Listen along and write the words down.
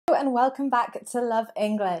and welcome back to Love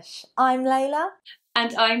English. I'm Leila.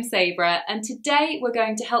 And I'm Sabrah, and today we're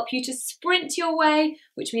going to help you to sprint your way,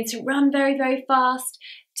 which means to run very, very fast,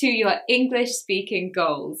 to your English speaking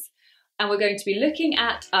goals. And we're going to be looking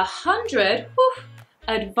at 100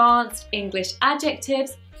 advanced English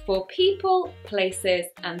adjectives for people, places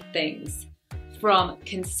and things. From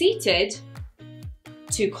conceited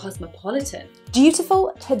to cosmopolitan.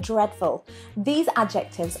 Beautiful to dreadful. These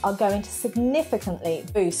adjectives are going to significantly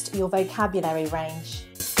boost your vocabulary range.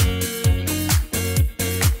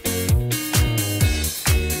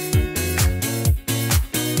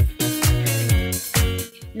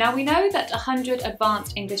 Now we know that 100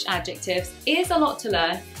 advanced English adjectives is a lot to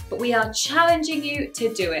learn, but we are challenging you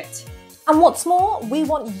to do it. And what's more, we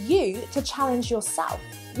want you to challenge yourself.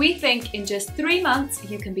 We think in just 3 months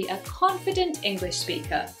you can be a confident English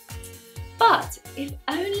speaker. But if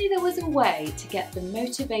only there was a way to get the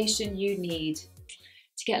motivation you need,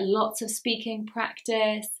 to get lots of speaking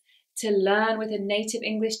practice, to learn with a native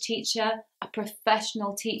English teacher, a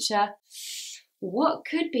professional teacher. What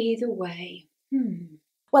could be the way?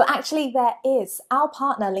 Well, actually there is. Our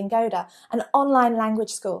partner, Lingoda, an online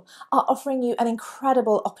language school, are offering you an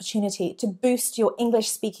incredible opportunity to boost your English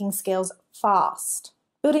speaking skills fast.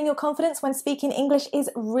 Building your confidence when speaking English is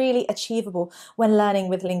really achievable when learning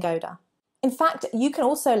with Lingoda. In fact, you can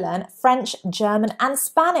also learn French, German and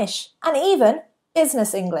Spanish, and even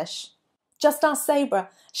business English. Just ask Sabrah.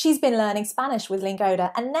 She's been learning Spanish with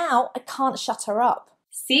Lingoda and now I can't shut her up.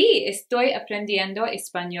 Sí, estoy aprendiendo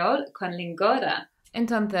español con Lingoda.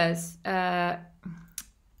 Entonces,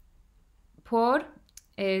 por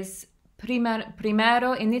es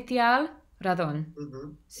primero inicial razón,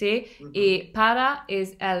 ¿sí? Y para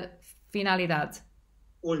es el finalidad.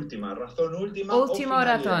 Última, razón última. Último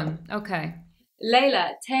razón, ok.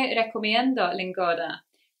 Leila, te recomiendo Lingoda.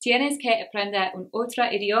 Tienes que aprender un otro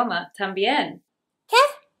idioma también. ¿Qué?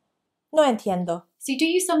 No entiendo. So do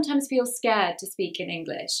you sometimes feel scared to speak in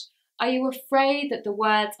English? Are you afraid that the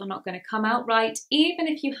words are not going to come out right, even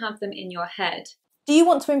if you have them in your head? Do you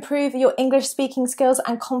want to improve your English speaking skills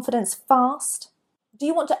and confidence fast? Do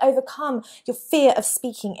you want to overcome your fear of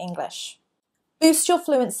speaking English? Boost your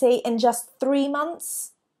fluency in just 3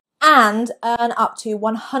 months? And earn up to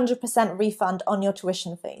 100% refund on your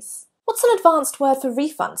tuition fees. What's an advanced word for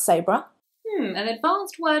refund, Sabrah? An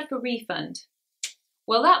advanced word for refund.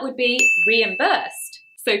 Well, that would be reimbursed.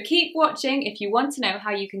 So keep watching if you want to know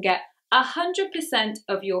how you can get 100%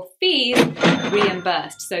 of your fees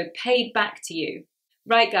reimbursed, so paid back to you.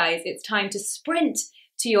 Right guys, it's time to sprint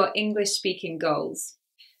to your English speaking goals.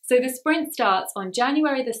 So the sprint starts on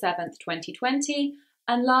January the 7th, 2020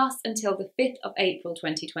 and lasts until the 5th of April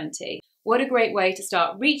 2020. What a great way to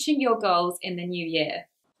start reaching your goals in the new year.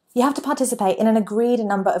 You have to participate in an agreed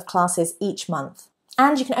number of classes each month.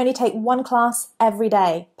 And you can only take 1 class every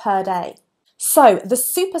day, per day. So the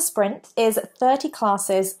super sprint is 30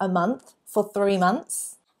 classes a month for 3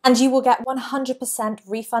 months. And you will get 100%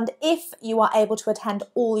 refund if you are able to attend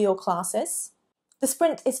all your classes. The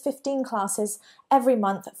sprint is 15 classes every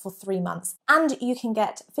month for 3 months, and you can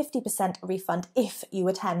get 50% refund if you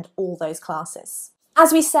attend all those classes.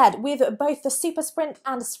 As we said, with both the super sprint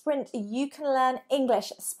and sprint, you can learn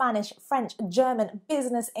English, Spanish, French, German,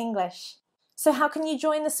 business English. So how can you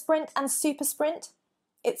join the sprint and super sprint?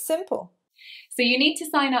 It's simple. So you need to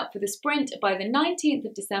sign up for the sprint by the 19th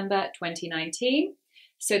of December 2019.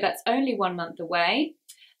 So that's only 1 month away.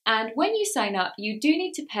 And when you sign up, you do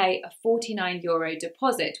need to pay a €49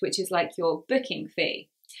 deposit, which is like your booking fee.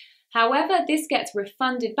 However, this gets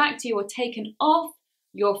refunded back to you or taken off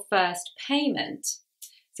your first payment.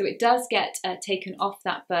 So it does get taken off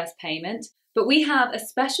that first payment. But we have a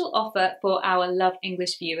special offer for our Love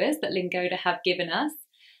English viewers that Lingoda have given us.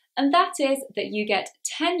 And that is that you get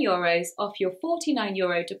 €10 off your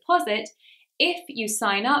 €49 deposit if you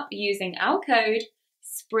sign up using our code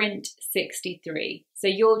SPRINT63. So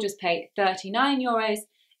you'll just pay €39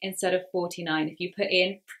 instead of 49 if you put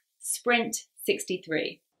in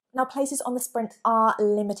SPRINT63. Now places on the sprint are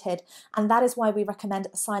limited, and that is why we recommend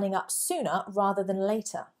signing up sooner rather than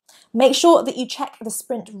later. Make sure that you check the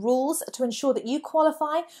sprint rules to ensure that you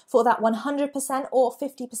qualify for that 100% or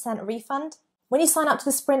 50% refund. When you sign up to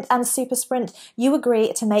the sprint and super sprint, you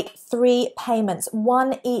agree to make 3 payments,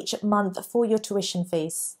 1 each month for your tuition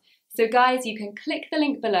fees. So guys, you can click the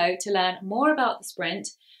link below to learn more about the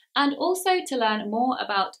sprint and also to learn more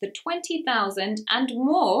about the 20,000 and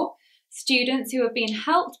more students who have been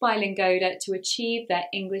helped by Lingoda to achieve their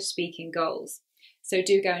English speaking goals. So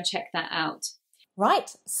do go and check that out.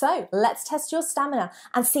 Right, so let's test your stamina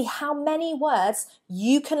and see how many words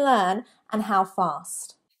you can learn and how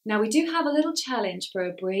fast. Now we do have a little challenge for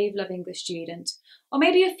a brave Love English student, or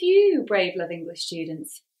maybe a few brave Love English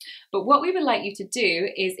students. But what we would like you to do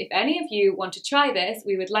is, if any of you want to try this,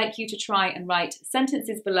 we would like you to try and write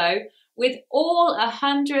sentences below with all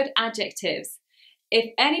 100 adjectives.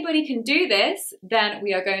 If anybody can do this, then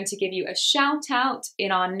we are going to give you a shout out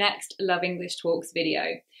in our next Love English Talks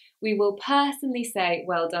video. We will personally say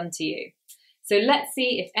well done to you. So let's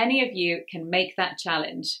see if any of you can make that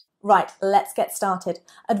challenge. Right, let's get started.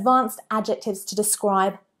 Advanced adjectives to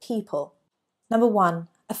describe people. Number 1,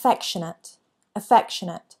 affectionate.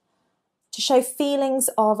 Affectionate. To show feelings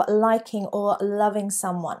of liking or loving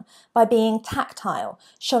someone by being tactile,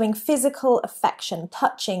 showing physical affection,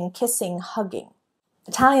 touching, kissing, hugging.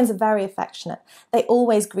 Italians are very affectionate. They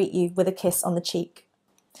always greet you with a kiss on the cheek.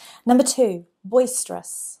 Number 2,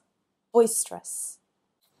 boisterous. Boisterous.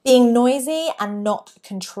 Being noisy and not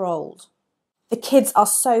controlled. The kids are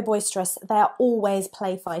so boisterous, they are always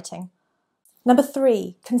play fighting. Number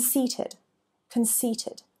 3, conceited.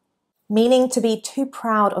 Conceited. Meaning to be too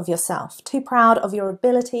proud of yourself, too proud of your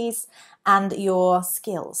abilities and your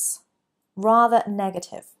skills. Rather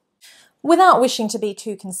negative. Without wishing to be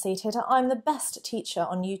too conceited, I'm the best teacher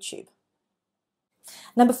on YouTube.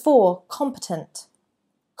 Number 4, competent.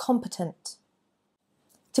 Competent.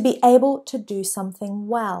 To be able to do something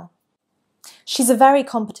well. She's a very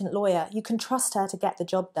competent lawyer. You can trust her to get the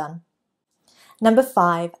job done. Number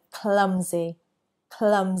 5, clumsy.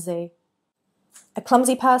 Clumsy. A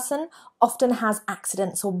clumsy person often has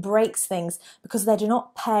accidents or breaks things because they do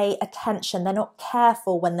not pay attention. They're not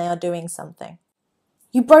careful when they are doing something.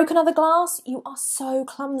 You broke another glass? You are so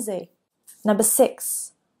clumsy. Number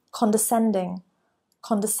 6, condescending.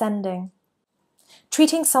 Condescending.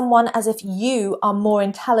 Treating someone as if you are more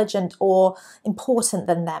intelligent or important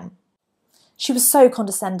than them. She was so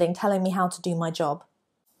condescending, telling me how to do my job.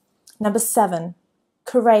 Number 7,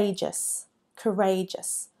 courageous.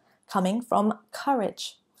 Courageous. Coming from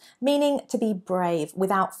courage, meaning to be brave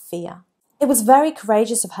without fear. It was very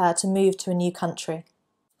courageous of her to move to a new country.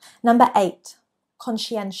 Number 8,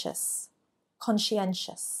 conscientious.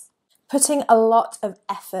 Conscientious. Putting a lot of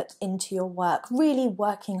effort into your work, really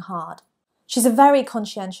working hard. She's a very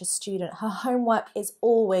conscientious student. Her homework is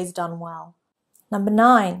always done well. Number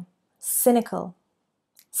 9, cynical.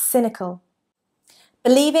 Cynical.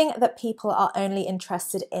 Believing that people are only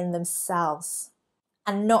interested in themselves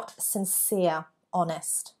and not sincere,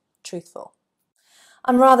 honest, truthful.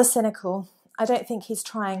 I'm rather cynical. I don't think he's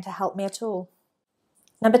trying to help me at all.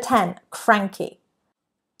 Number 10, cranky.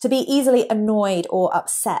 To be easily annoyed or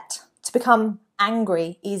upset. To become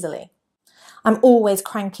angry easily. I'm always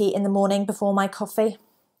cranky in the morning before my coffee.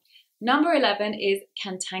 Number 11 is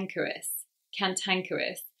cantankerous.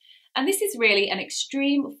 Cantankerous. And this is really an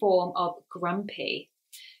extreme form of grumpy.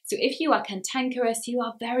 So if you are cantankerous, you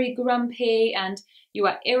are very grumpy and you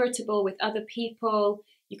are irritable with other people.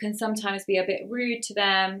 You can sometimes be a bit rude to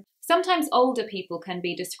them. Sometimes older people can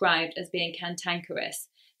be described as being cantankerous.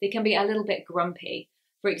 They can be a little bit grumpy.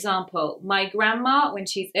 For example, my grandma, when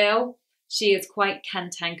she's ill, she is quite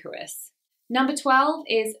cantankerous. Number 12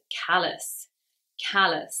 is callous.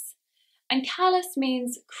 Callous. And callous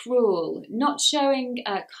means cruel, not showing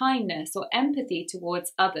kindness or empathy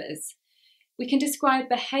towards others. We can describe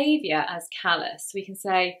behaviour as callous. We can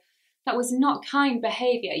say, that was not kind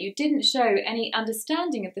behaviour. You didn't show any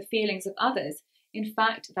understanding of the feelings of others. In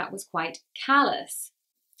fact, that was quite callous.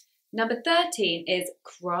 Number 13 is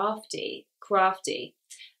crafty. Crafty.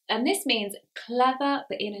 And this means clever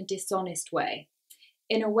but in a dishonest way.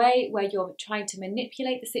 In a way where you're trying to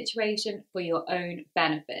manipulate the situation for your own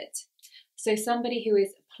benefit. So somebody who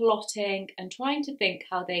is plotting and trying to think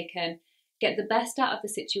how they can get the best out of the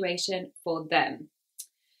situation for them.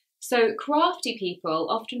 So crafty people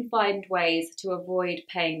often find ways to avoid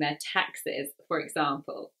paying their taxes, for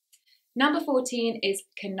example. Number 14 is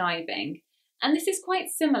conniving. And this is quite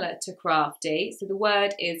similar to crafty. So the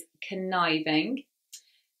word is conniving.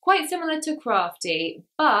 Quite similar to crafty,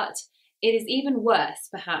 but it is even worse,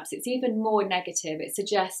 perhaps. It's even more negative. It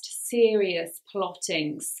suggests serious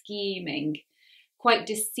plotting, scheming, quite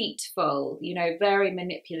deceitful, very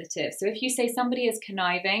manipulative. So if you say somebody is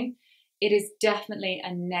conniving, it is definitely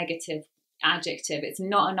a negative adjective. It's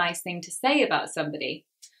not a nice thing to say about somebody.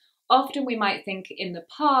 Often we might think in the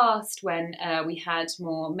past when we had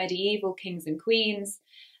more medieval kings and queens,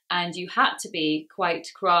 and you had to be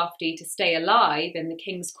quite crafty to stay alive in the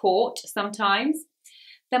king's court sometimes,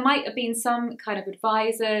 there might have been some kind of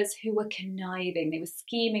advisors who were conniving. They were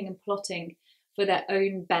scheming and plotting for their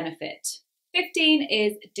own benefit. 15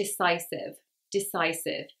 is decisive.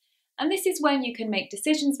 Decisive. And this is when you can make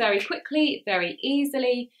decisions very quickly, very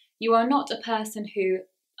easily. You are not a person who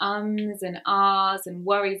ums and ahs and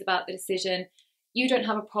worries about the decision, you don't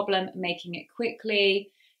have a problem making it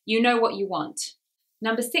quickly. You know what you want.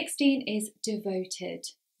 Number 16 is devoted.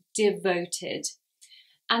 Devoted.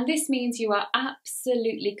 And this means you are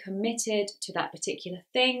absolutely committed to that particular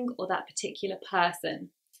thing or that particular person.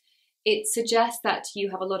 It suggests that you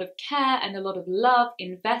have a lot of care and a lot of love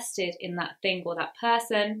invested in that thing or that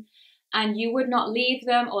person, and you would not leave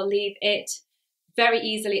them or leave it very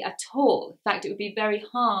easily at all. In fact, it would be very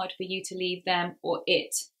hard for you to leave them or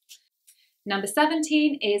it. Number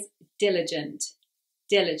 17 is diligent.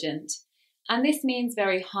 Diligent. And this means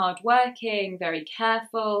very hardworking, very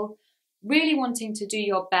careful, really wanting to do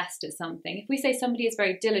your best at something. If we say somebody is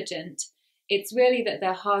very diligent, it's really that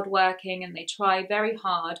they're hardworking and they try very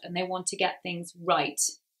hard and they want to get things right.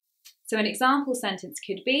 So an example sentence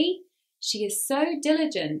could be, she is so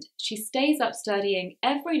diligent, she stays up studying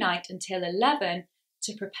every night until 11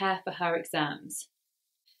 to prepare for her exams.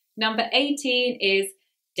 Number 18 is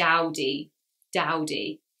dowdy.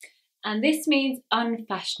 Dowdy. And this means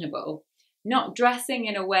unfashionable, not dressing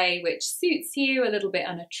in a way which suits you, a little bit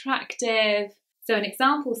unattractive. So an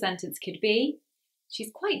example sentence could be,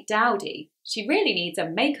 she's quite dowdy. She really needs a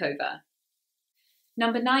makeover.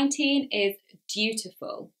 Number 19 is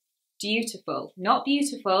dutiful. Dutiful. Not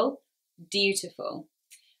beautiful, dutiful.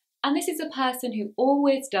 And this is a person who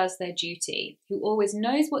always does their duty, who always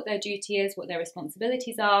knows what their duty is, what their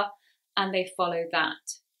responsibilities are, and they follow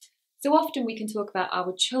that. So often we can talk about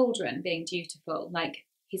our children being dutiful, like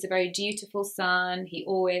he's a very dutiful son, he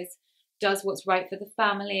always does what's right for the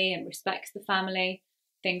family and respects the family,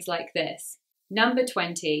 things like this. Number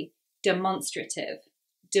 20, demonstrative.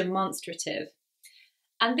 Demonstrative.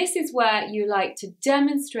 And this is where you like to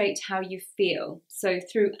demonstrate how you feel. So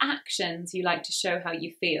through actions, you like to show how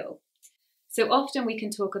you feel. So often we can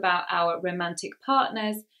talk about our romantic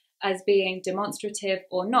partners as being demonstrative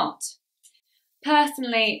or not.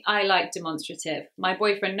 Personally, I like demonstrative. My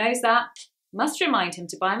boyfriend knows that. Must remind him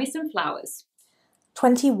to buy me some flowers.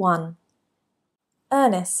 21.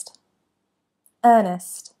 Earnest.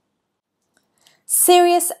 Earnest.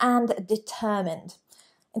 Serious and determined.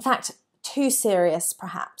 In fact, too serious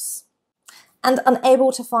perhaps. And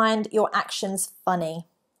unable to find your actions funny.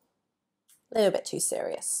 A little bit too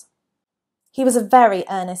serious. He was a very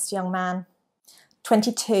earnest young man.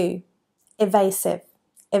 22. Evasive.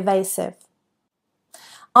 Evasive.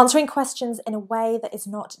 Answering questions in a way that is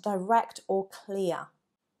not direct or clear,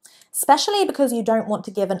 especially because you don't want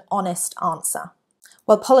to give an honest answer.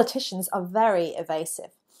 Well, politicians are very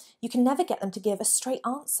evasive. You can never get them to give a straight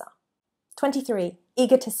answer. 23.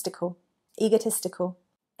 Egotistical. Egotistical.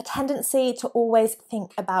 A tendency to always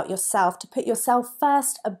think about yourself, to put yourself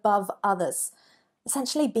first above others,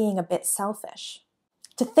 essentially being a bit selfish.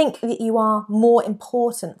 To think that you are more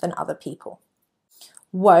important than other people.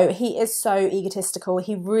 Whoa, he is so egotistical.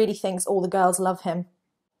 He really thinks all the girls love him.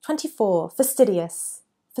 24. Fastidious.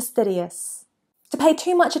 Fastidious. To pay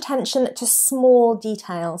too much attention to small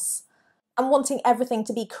details and wanting everything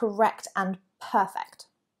to be correct and perfect.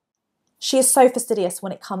 She is so fastidious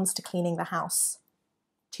when it comes to cleaning the house.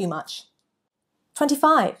 Too much.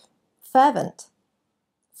 25. Fervent.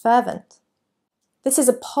 Fervent. This is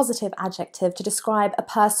a positive adjective to describe a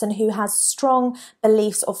person who has strong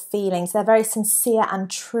beliefs or feelings. They're very sincere and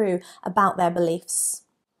true about their beliefs.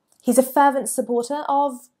 He's a fervent supporter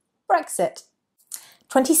of Brexit.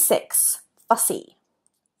 26. Fussy.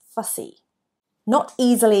 Fussy. Not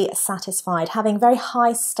easily satisfied, having very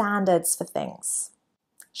high standards for things.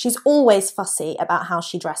 She's always fussy about how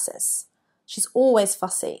she dresses. She's always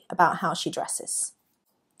fussy about how she dresses.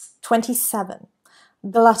 27.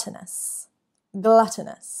 Gluttonous.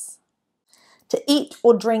 Gluttonous. To eat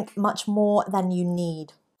or drink much more than you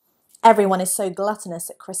need. Everyone is so gluttonous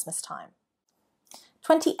at Christmas time.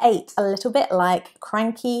 28. A little bit like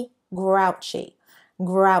cranky, grouchy.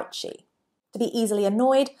 Grouchy. To be easily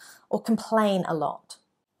annoyed or complain a lot.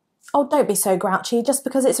 Oh, don't be so grouchy just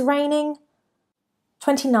because it's raining.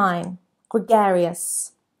 29.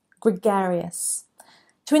 Gregarious. Gregarious.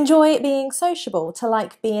 To enjoy being sociable, to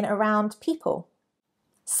like being around people.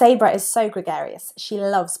 Sabrah is so gregarious. She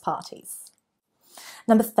loves parties.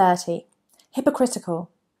 Number 30. Hypocritical.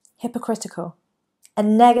 Hypocritical. A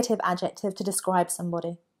negative adjective to describe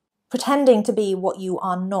somebody. Pretending to be what you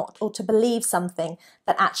are not, or to believe something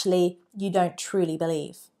that actually you don't truly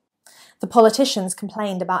believe. The politicians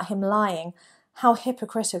complained about him lying. How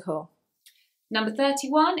hypocritical. Number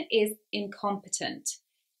 31 is incompetent.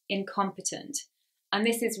 Incompetent. And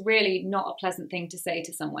this is really not a pleasant thing to say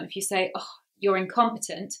to someone. If you say, oh, you're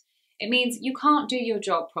incompetent, it means you can't do your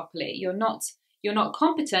job properly. You're not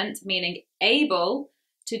competent, meaning able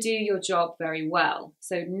to do your job very well.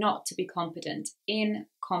 So not to be competent,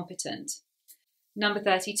 incompetent. Number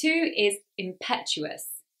 32 is impetuous,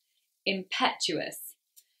 impetuous.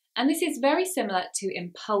 And this is very similar to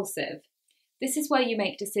impulsive. This is where you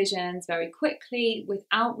make decisions very quickly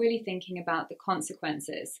without really thinking about the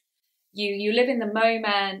consequences. You live in the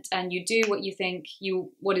moment and you do what you think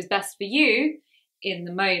what is best for you in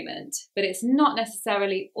the moment, but it's not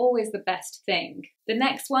necessarily always the best thing. The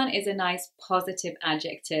next one is a nice positive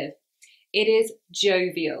adjective. It is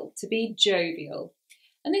jovial, to be jovial.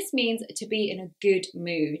 And this means to be in a good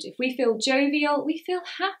mood. If we feel jovial, we feel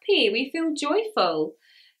happy, we feel joyful.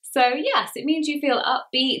 So yes, it means you feel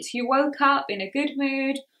upbeat, you woke up in a good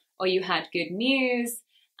mood, or you had good news,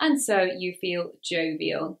 and so you feel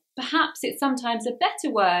jovial. Perhaps it's sometimes a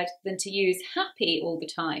better word than to use happy all the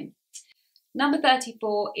time. Number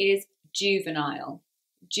 34 is juvenile,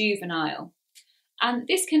 juvenile. And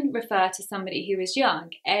this can refer to somebody who is young,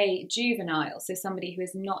 a juvenile, so somebody who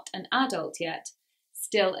is not an adult yet,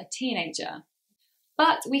 still a teenager.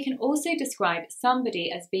 But we can also describe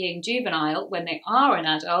somebody as being juvenile when they are an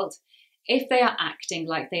adult if they are acting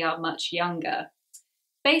like they are much younger.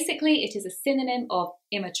 Basically, it is a synonym of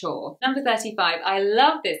immature. Number 35, I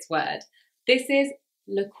love this word. This is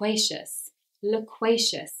loquacious,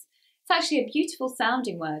 loquacious. It's actually a beautiful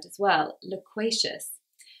sounding word as well, loquacious.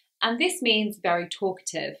 And this means very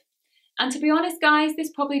talkative. And to be honest, guys,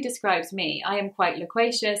 this probably describes me. I am quite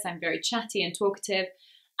loquacious, I'm very chatty and talkative,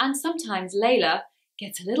 and sometimes Leila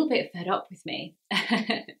gets a little bit fed up with me.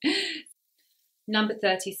 Number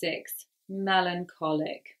 36,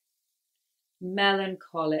 melancholic,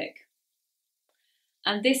 melancholic.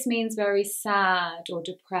 And this means very sad or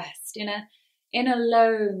depressed, in a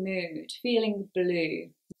low mood, feeling blue.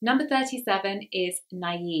 Number 37 is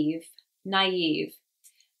naive, naive.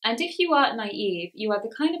 And if you are naive, you are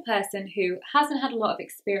the kind of person who hasn't had a lot of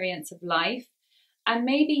experience of life, and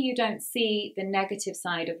maybe you don't see the negative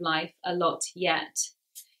side of life a lot yet.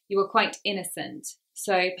 You are quite innocent,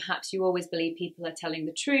 so perhaps you always believe people are telling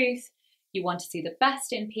the truth, you want to see the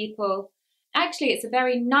best in people. Actually, it's a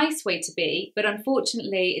very nice way to be, but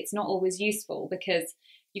unfortunately it's not always useful because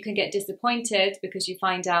you can get disappointed because you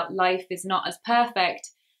find out life is not as perfect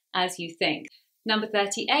as you think. Number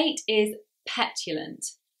 38 is petulant,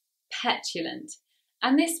 petulant.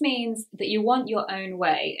 And this means that you want your own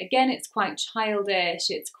way. Again, it's quite childish,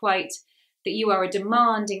 it's quite that you are a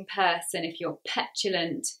demanding person if you're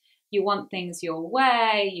petulant, you want things your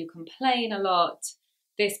way, you complain a lot,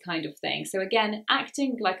 this kind of thing. So again,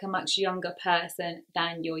 acting like a much younger person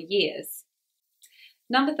than your years.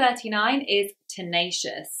 Number 39 is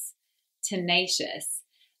tenacious, tenacious.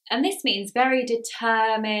 And this means very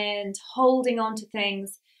determined, holding on to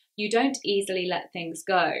things. You don't easily let things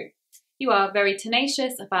go. You are very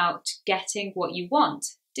tenacious about getting what you want,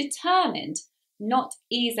 determined, not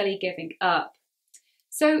easily giving up.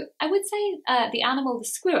 So I would say the animal, the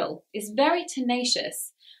squirrel, is very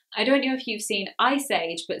tenacious. I don't know if you've seen Ice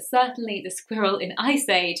Age, but certainly the squirrel in Ice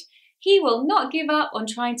Age, he will not give up on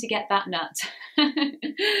trying to get that nut.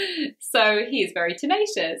 So he is very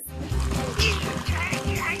tenacious.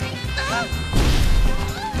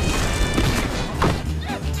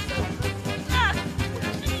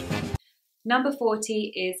 Number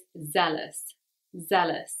 40 is zealous,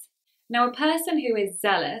 zealous. Now, a person who is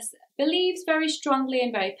zealous believes very strongly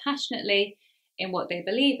and very passionately in what they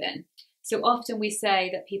believe in. So often we say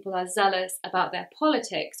that people are zealous about their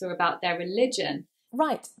politics or about their religion.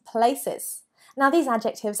 Right, places. Now these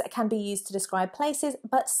adjectives can be used to describe places,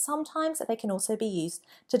 but sometimes they can also be used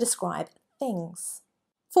to describe things.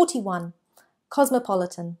 41.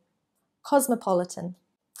 Cosmopolitan, cosmopolitan.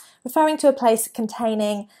 Referring to a place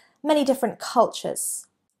containing many different cultures,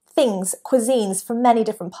 things, cuisines from many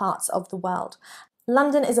different parts of the world.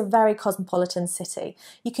 London is a very cosmopolitan city.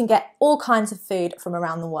 You can get all kinds of food from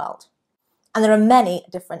around the world. And there are many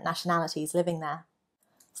different nationalities living there.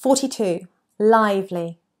 42.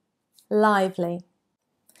 Lively, lively.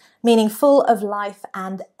 Meaning full of life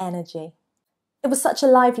and energy. It was such a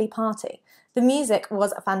lively party. The music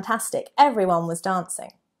was fantastic. Everyone was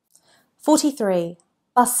dancing. 43.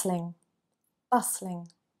 Bustling, bustling.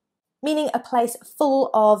 Meaning a place full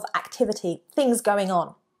of activity, things going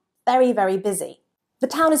on. Very, very busy. The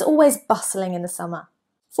town is always bustling in the summer.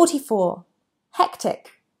 44.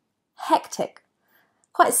 Hectic, hectic.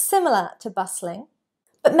 Quite similar to bustling,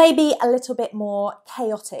 but maybe a little bit more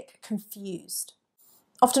chaotic, confused.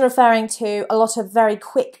 Often referring to a lot of very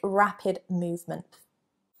quick, rapid movement.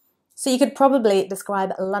 So you could probably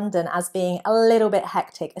describe London as being a little bit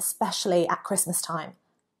hectic, especially at Christmas time.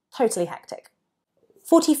 Totally hectic.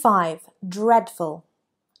 45. Dreadful,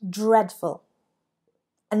 dreadful.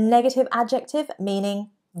 a negative adjective meaning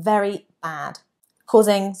very bad,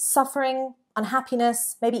 causing suffering,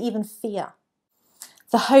 unhappiness, maybe even fear.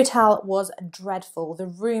 The hotel was dreadful. The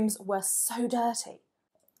rooms were so dirty.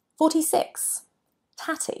 46.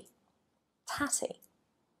 Tatty. Tatty.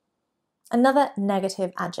 Another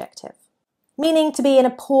negative adjective, meaning to be in a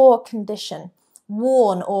poor condition,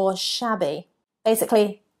 worn or shabby,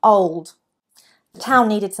 basically old. The town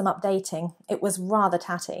needed some updating. It was rather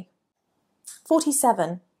tatty.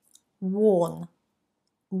 47. Worn.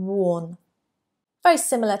 Worn. Very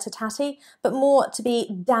similar to tatty, but more to be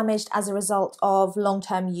damaged as a result of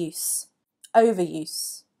long-term use,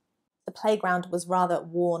 overuse. The playground was rather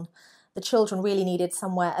worn. The children really needed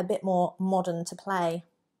somewhere a bit more modern to play.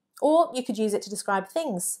 Or you could use it to describe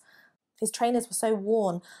things. His trainers were so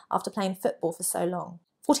worn after playing football for so long.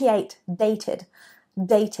 48. Dated.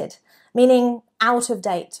 Dated, meaning out of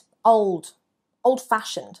date, old,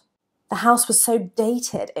 old-fashioned. The house was so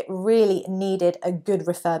dated, it really needed a good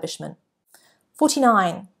refurbishment.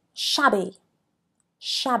 49. Shabby.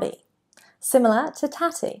 Shabby. Similar to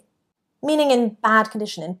tatty, meaning in bad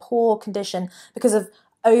condition, in poor condition because of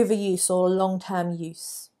overuse or long-term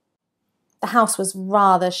use. The house was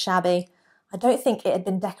rather shabby. I don't think it had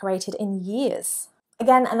been decorated in years.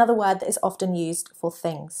 Again, another word that is often used for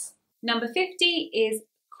things. Number 50 is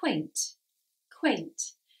quaint.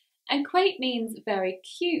 Quaint. And quaint means very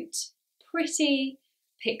cute, pretty,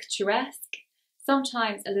 picturesque,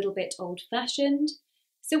 sometimes a little bit old-fashioned.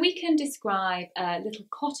 So we can describe little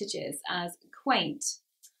cottages as quaint,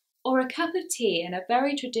 or a cup of tea in a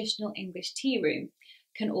very traditional English tea room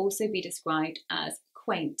can also be described as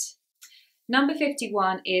quaint. Number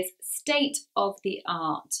 51 is state of the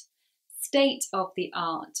art. State of the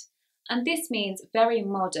art. And this means very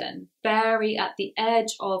modern, very at the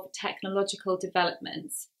edge of technological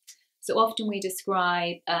developments. So often we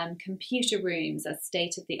describe computer rooms as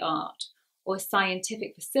state of the art, or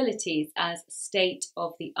scientific facilities as state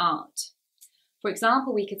of the art. For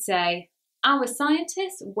example, we could say, our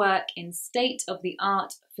scientists work in state of the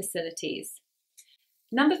art facilities.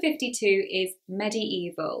 Number 52 is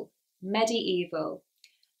medieval. Medieval.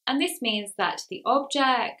 And this means that the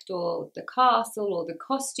object or the castle or the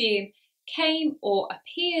costume came or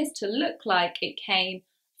appears to look like it came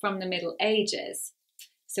from the Middle Ages.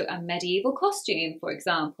 So a medieval costume, for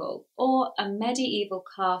example, or a medieval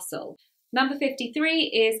castle. Number 53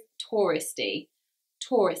 is touristy.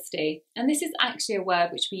 Touristy. And this is actually a word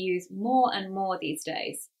which we use more and more these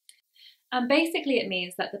days. And basically it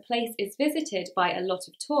means that the place is visited by a lot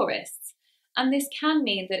of tourists. And this can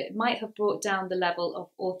mean that it might have brought down the level of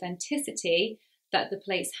authenticity that the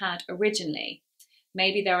place had originally.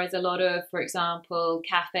 Maybe there is a lot of, for example,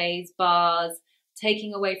 cafes, bars,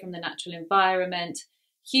 taking away from the natural environment,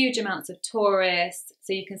 huge amounts of tourists.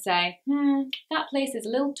 So you can say, that place is a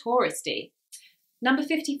little touristy. Number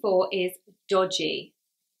 54 is dodgy.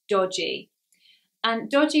 Dodgy.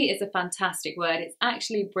 And dodgy is a fantastic word. It's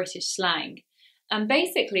actually British slang. And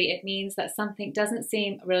basically it means that something doesn't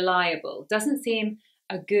seem reliable, doesn't seem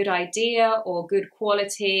a good idea or good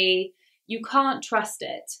quality. You can't trust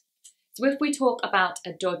it. So if we talk about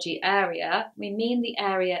a dodgy area, we mean the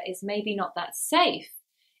area is maybe not that safe.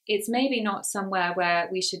 It's maybe not somewhere where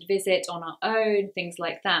we should visit on our own, things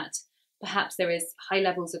like that. Perhaps there is high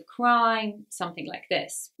levels of crime, something like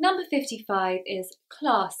this. Number 55 is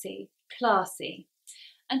classy. Classy.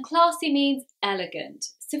 And classy means elegant,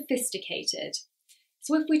 sophisticated.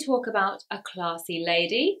 So if we talk about a classy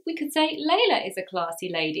lady, we could say Leila is a classy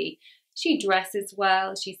lady. She dresses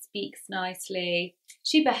well, she speaks nicely,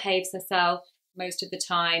 she behaves herself most of the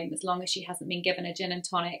time, as long as she hasn't been given a gin and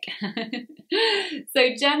tonic.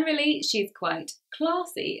 So generally, she's quite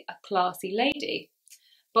classy, a classy lady.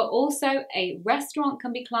 But also a restaurant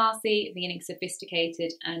can be classy, meaning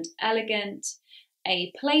sophisticated and elegant.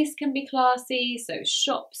 A place can be classy, so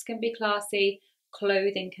shops can be classy,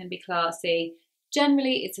 clothing can be classy.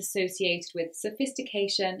 Generally, it's associated with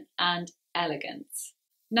sophistication and elegance.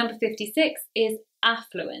 Number 56 is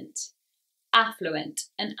affluent. Affluent.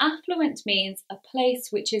 And affluent means a place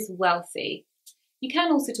which is wealthy. You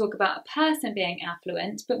can also talk about a person being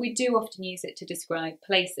affluent, but we do often use it to describe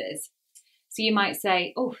places. So you might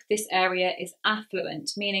say, oh, this area is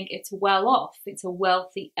affluent, meaning it's well off, it's a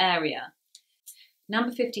wealthy area.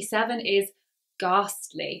 Number 57 is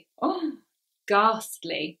ghastly. Oh,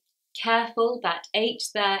 ghastly. Careful, that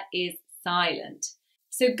H there is silent.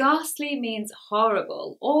 So ghastly means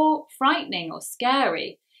horrible or frightening or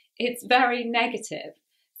scary. It's very negative.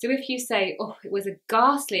 So if you say, oh, it was a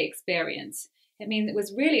ghastly experience, it means it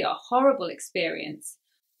was really a horrible experience.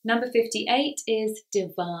 Number 58 is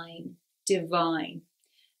divine. Divine.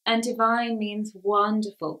 And divine means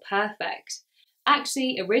wonderful, perfect.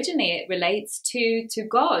 Actually, originally it relates to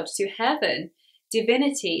God, to heaven,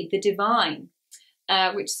 divinity, the divine,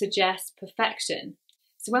 which suggests perfection.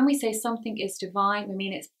 So when we say something is divine, we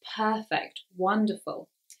mean it's perfect, wonderful.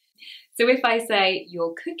 So if I say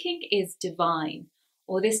your cooking is divine,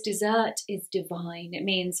 or this dessert is divine, it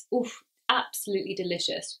means, oof, absolutely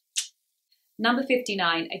delicious. Number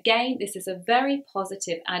 59, again, this is a very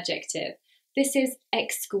positive adjective. This is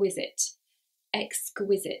exquisite,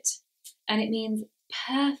 exquisite, and it means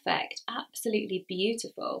perfect, absolutely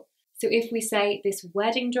beautiful. So if we say this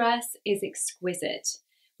wedding dress is exquisite,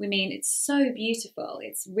 we mean it's so beautiful,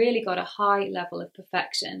 it's really got a high level of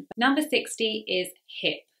perfection. Number 60 is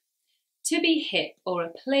hip. To be hip, or a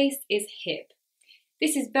place is hip.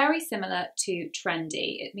 This is very similar to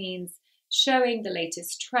trendy. It means showing the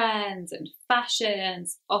latest trends and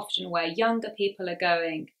fashions, often where younger people are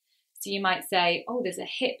going. So you might say, oh, there's a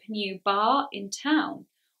hip new bar in town,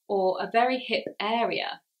 or a very hip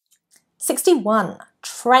area. 61,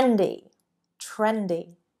 trendy, trendy.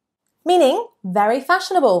 Meaning very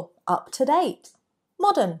fashionable, up to date,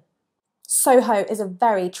 modern. Soho is a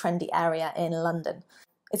very trendy area in London.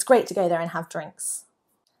 It's great to go there and have drinks.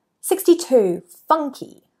 62,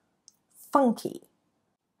 funky, funky.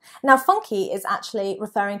 Now, funky is actually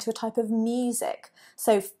referring to a type of music.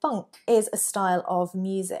 So funk is a style of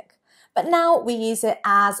music. But now we use it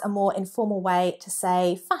as a more informal way to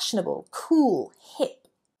say fashionable, cool, hip.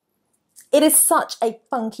 It is such a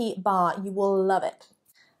funky bar, you will love it.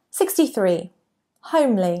 63,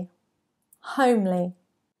 homely, homely.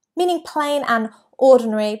 Meaning plain and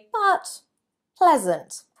ordinary, but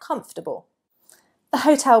pleasant, comfortable. The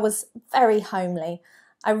hotel was very homely.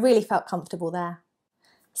 I really felt comfortable there.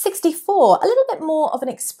 64, a little bit more of an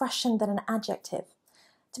expression than an adjective.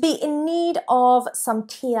 To be in need of some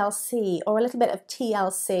TLC, or a little bit of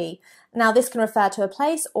TLC. Now this can refer to a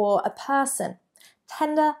place or a person.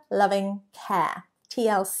 Tender, loving care,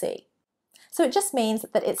 TLC. So it just means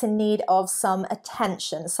that it's in need of some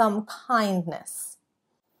attention, some kindness.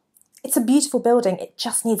 It's a beautiful building, it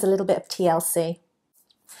just needs a little bit of TLC.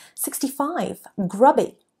 65,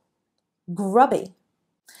 grubby, grubby.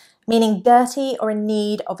 Meaning dirty or in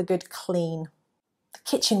need of a good clean. The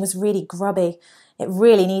kitchen was really grubby. It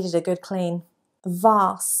really needed a good clean.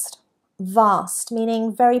 Vast, vast,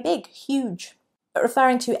 meaning very big, huge, but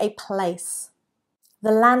referring to a place.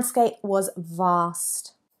 The landscape was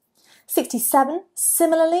vast. 67,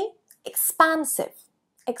 similarly, expansive,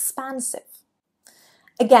 expansive.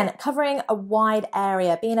 Again, covering a wide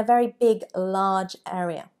area, being a very big, large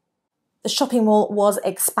area. The shopping mall was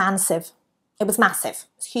expansive. It was massive,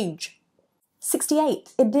 it was huge.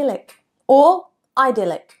 68, idyllic or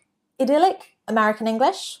idyllic. Idyllic, American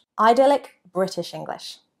English. Idyllic, British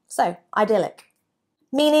English. So, idyllic.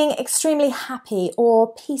 Meaning extremely happy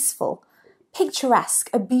or peaceful.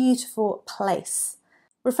 Picturesque, a beautiful place.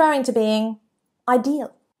 Referring to being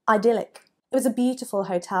ideal, idyllic. It was a beautiful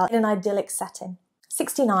hotel in an idyllic setting.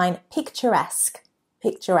 69, picturesque.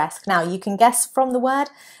 Picturesque. Now, you can guess from the word,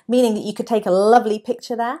 meaning that you could take a lovely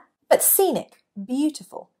picture there. But scenic,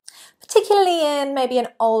 beautiful, particularly in maybe an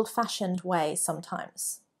old-fashioned way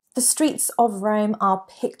sometimes. The streets of Rome are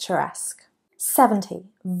picturesque. 70,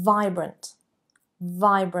 vibrant,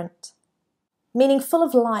 vibrant, meaning full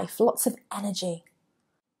of life, lots of energy.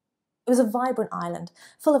 It was a vibrant island,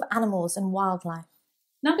 full of animals and wildlife.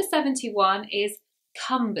 Number 71 is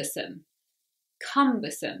cumbersome.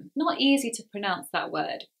 Cumbersome, not easy to pronounce that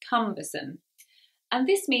word, cumbersome. And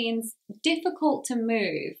this means difficult to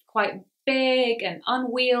move, quite big and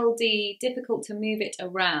unwieldy, difficult to move it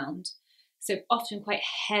around. So often quite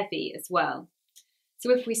heavy as well.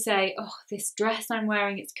 So if we say, oh, this dress I'm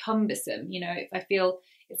wearing, it's cumbersome, you know, if I feel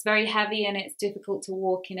it's very heavy and it's difficult to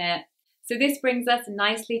walk in it. So this brings us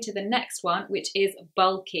nicely to the next one, which is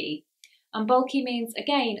bulky. And bulky means,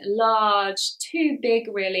 again, large, too big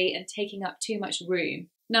really, and taking up too much room.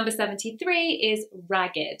 Number 73 is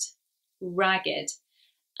ragged. Ragged.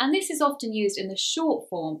 And this is often used in the short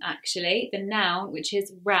form, actually, the noun, which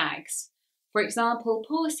is rags. For example,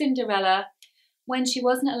 poor Cinderella, when she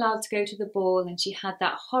wasn't allowed to go to the ball and she had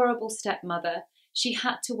that horrible stepmother, she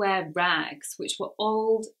had to wear rags, which were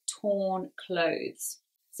old, torn clothes.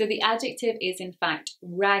 So the adjective is in fact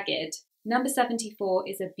ragged. Number 74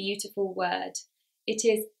 is a beautiful word. It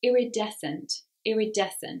is iridescent,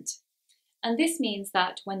 iridescent. And this means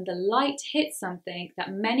that when the light hits something,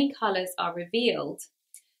 that many colours are revealed.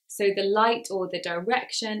 So the light or the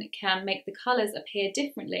direction can make the colours appear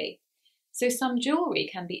differently. So some jewellery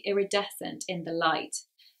can be iridescent in the light.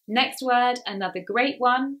 Next word, another great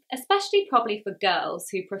one, especially probably for girls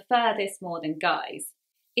who prefer this more than guys.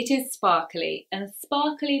 It is sparkly, and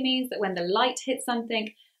sparkly means that when the light hits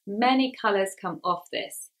something, many colours come off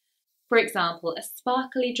this. For example, a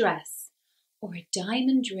sparkly dress or a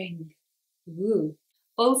diamond ring. Ooh.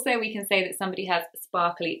 Also, we can say that somebody has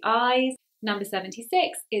sparkly eyes. Number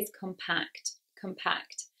 76 is compact,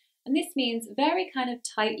 compact. And this means very kind of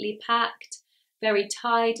tightly packed, very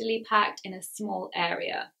tidily packed in a small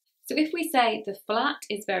area. So if we say the flat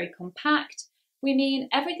is very compact, we mean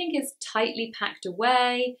everything is tightly packed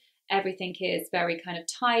away, everything is very kind of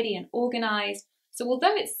tidy and organised. So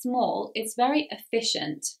although it's small, it's very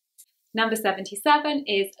efficient. Number 77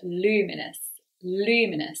 is luminous,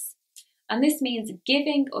 luminous. And this means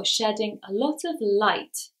giving or shedding a lot of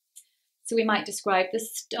light. So we might describe the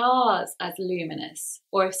stars as luminous.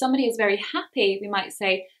 Or if somebody is very happy, we might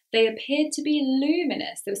say they appeared to be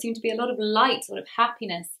luminous. There seemed to be a lot of light, a lot of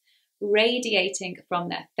happiness radiating from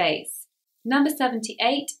their face. Number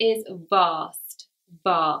 78 is vast,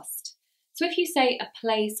 vast. So if you say a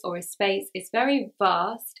place or a space is very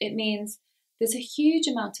vast, it means there's a huge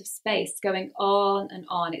amount of space going on and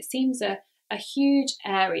on. It seems a huge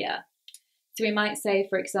area. So we might say,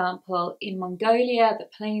 for example, in Mongolia, the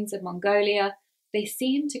plains of Mongolia, they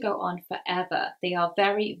seem to go on forever. They are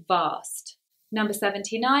very vast. Number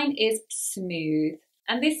 79 is smooth.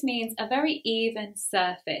 And this means a very even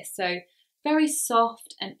surface. So very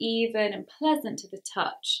soft and even and pleasant to the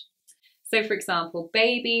touch. So for example,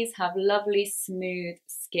 babies have lovely smooth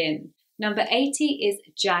skin. Number 80 is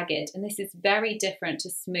jagged, and this is very different to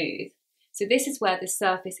smooth. So this is where the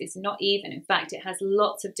surface is not even. In fact, it has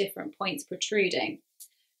lots of different points protruding.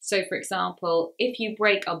 So for example, if you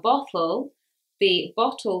break a bottle, the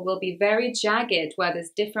bottle will be very jagged where there's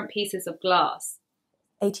different pieces of glass.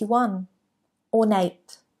 81.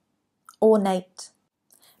 Ornate, ornate.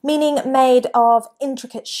 Meaning made of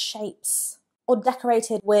intricate shapes or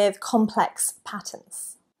decorated with complex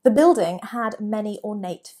patterns. The building had many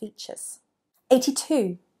ornate features.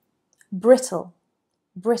 82. Brittle,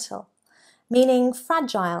 brittle. Meaning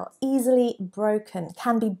fragile, easily broken,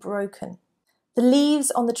 can be broken. The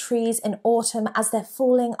leaves on the trees in autumn as they're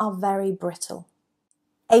falling are very brittle.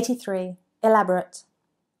 83. Elaborate,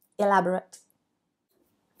 elaborate.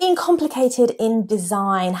 Being complicated in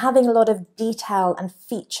design, having a lot of detail and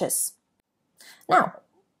features. Now,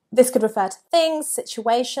 this could refer to things,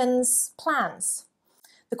 situations, plans.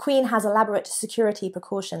 The Queen has elaborate security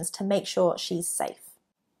precautions to make sure she's safe.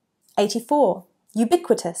 84.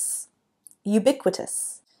 Ubiquitous,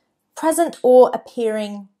 ubiquitous. Present or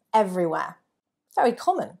appearing everywhere. Very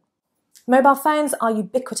common. Mobile phones are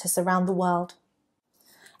ubiquitous around the world.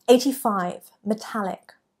 85.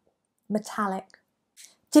 Metallic, metallic.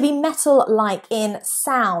 To be metal-like in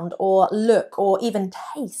sound or look or even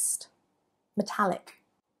taste. Metallic.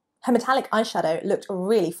 Her metallic eyeshadow looked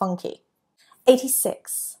really funky.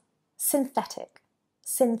 86. Synthetic,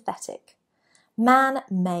 synthetic.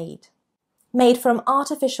 Man-made. Made from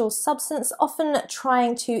artificial substance, often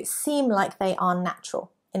trying to seem like they are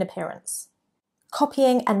natural in appearance.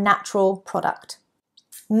 Copying a natural product.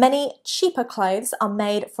 Many cheaper clothes are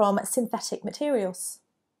made from synthetic materials.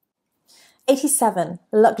 87.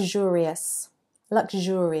 Luxurious,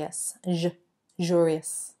 luxurious,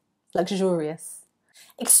 luxurious, luxurious.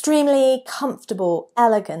 Extremely comfortable,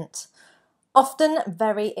 elegant, often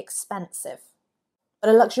very expensive. But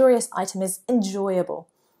a luxurious item is enjoyable,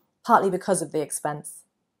 partly because of the expense.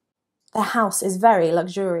 Their house is very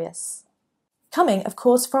luxurious. Coming, of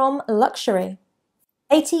course, from luxury.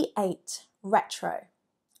 88. Retro,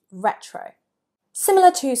 retro.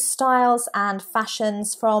 Similar to styles and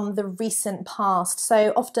fashions from the recent past,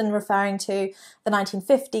 so often referring to the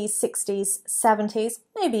 1950s, 60s, 70s,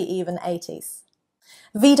 maybe even 80s.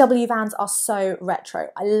 VW vans are so retro.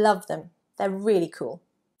 I love them. They're really cool.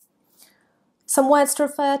 Some words to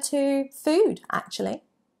refer to food, actually.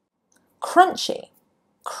 Crunchy,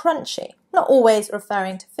 crunchy. Not always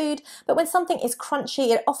referring to food, but when something is crunchy,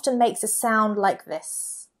 it often makes a sound like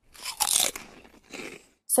this.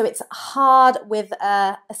 So it's hard with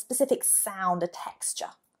a specific sound, a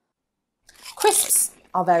texture. Crisps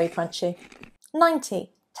are very crunchy.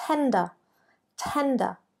 90. Tender,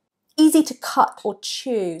 tender. Easy to cut or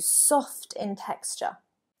chew, soft in texture.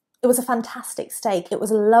 It was a fantastic steak. It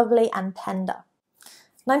was lovely and tender.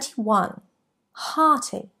 91.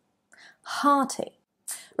 Hearty, hearty.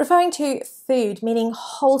 Referring to food, meaning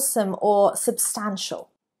wholesome or substantial.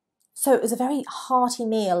 So it was a very hearty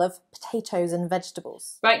meal of potatoes and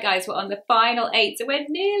vegetables. Right guys, we're on the final 8, so we're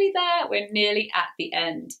nearly there, we're nearly at the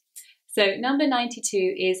end. So number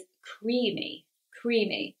 92 is creamy,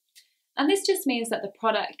 creamy. And this just means that the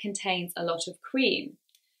product contains a lot of cream.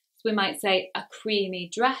 So we might say a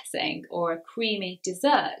creamy dressing or a creamy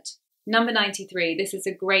dessert. Number 93, this is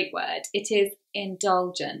a great word. It is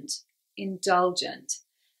indulgent, indulgent.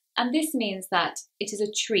 And this means that it is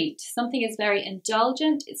a treat. Something is very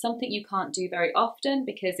indulgent. It's something you can't do very often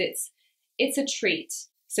because it's a treat.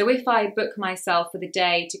 So if I book myself for the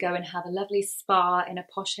day to go and have a lovely spa in a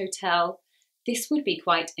posh hotel, this would be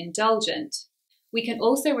quite indulgent. We can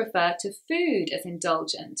also refer to food as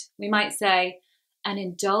indulgent. We might say an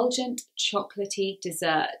indulgent chocolatey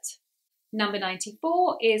dessert. Number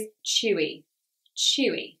 94 is chewy,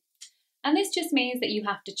 chewy. And this just means that you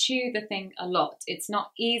have to chew the thing a lot. It's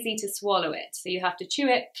not easy to swallow it. So you have to chew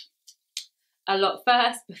it a lot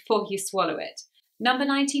first before you swallow it. Number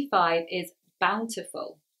 95 is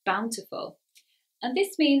bountiful, bountiful. And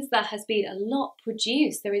this means there has been a lot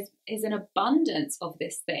produced. There is an abundance of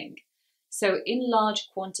this thing. So in large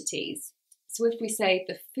quantities. So if we say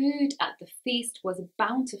the food at the feast was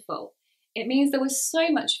bountiful, it means there was so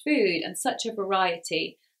much food and such a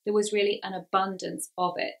variety, there was really an abundance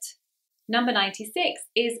of it. Number 96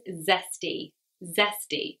 is zesty,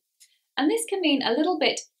 zesty. And this can mean a little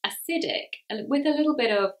bit acidic with a little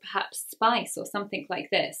bit of perhaps spice or something like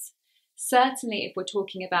this. Certainly if we're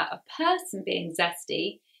talking about a person being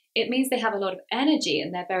zesty, it means they have a lot of energy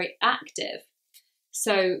and they're very active.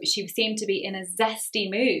 So she seemed to be in a zesty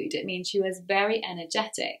mood. It means she was very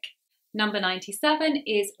energetic. Number 97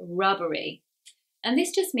 is rubbery. And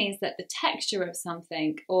this just means that the texture of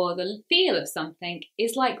something or the feel of something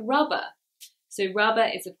is like rubber. So rubber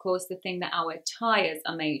is of course the thing that our tyres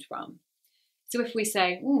are made from. So if we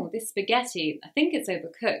say, oh, this spaghetti, I think it's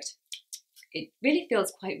overcooked, it really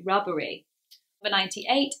feels quite rubbery. Number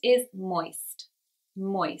 98 is moist,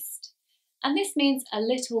 moist. And this means a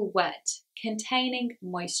little wet, containing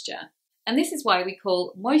moisture. And this is why we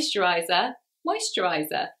call moisturiser,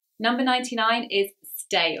 moisturiser. Number 99 is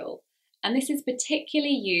stale. And this is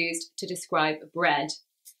particularly used to describe bread.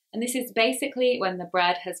 And this is basically when the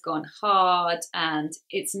bread has gone hard and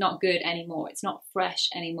it's not good anymore. It's not fresh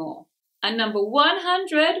anymore. And number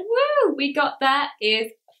 100, woo, we got that,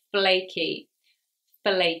 is flaky,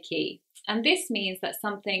 flaky. And this means that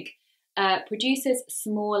something produces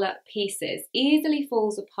smaller pieces, easily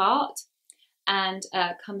falls apart and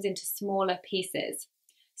comes into smaller pieces.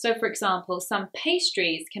 So for example, some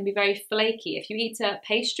pastries can be very flaky. If you eat a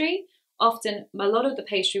pastry, often a lot of the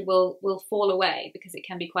pastry will fall away because it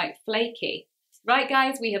can be quite flaky. Right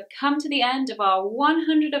guys, we have come to the end of our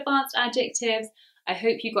 100 advanced adjectives. I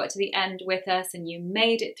hope you got to the end with us and you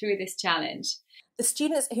made it through this challenge. The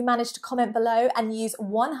students who managed to comment below and use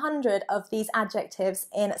 100 of these adjectives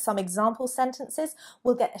in some example sentences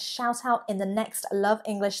will get a shout out in the next Love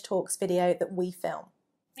English Talks video that we film.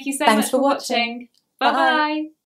 Thank you so much for watching. Bye bye.